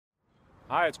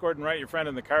Hi, it's Gordon Wright, your friend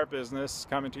in the car business,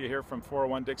 coming to you here from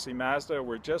 401 Dixie Mazda.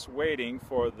 We're just waiting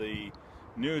for the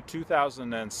new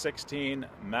 2016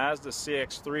 Mazda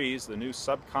CX-3s, the new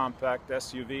subcompact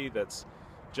SUV that's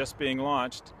just being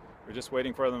launched. We're just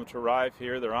waiting for them to arrive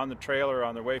here. They're on the trailer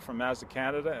on their way from Mazda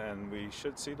Canada, and we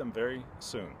should see them very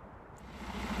soon.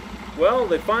 Well,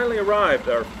 they finally arrived.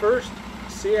 Our first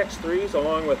CX-3s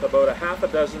along with about a half a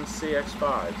dozen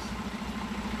CX-5s.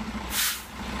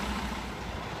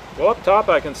 Well, up top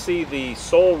I can see the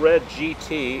Soul Red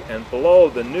GT and below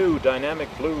the new Dynamic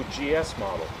Blue GS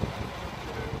model.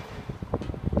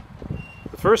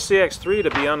 The first CX-3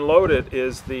 to be unloaded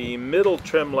is the middle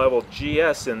trim level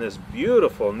GS in this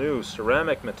beautiful new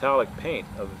ceramic metallic paint,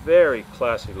 a very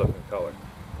classy looking color.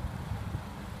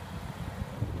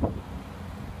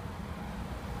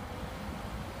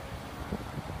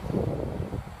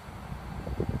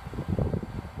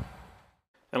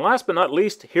 And last but not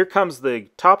least, here comes the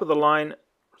top of the line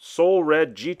Soul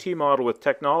Red GT model with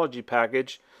technology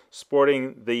package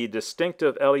sporting the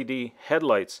distinctive LED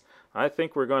headlights. I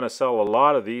think we're going to sell a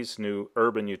lot of these new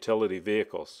urban utility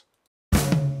vehicles.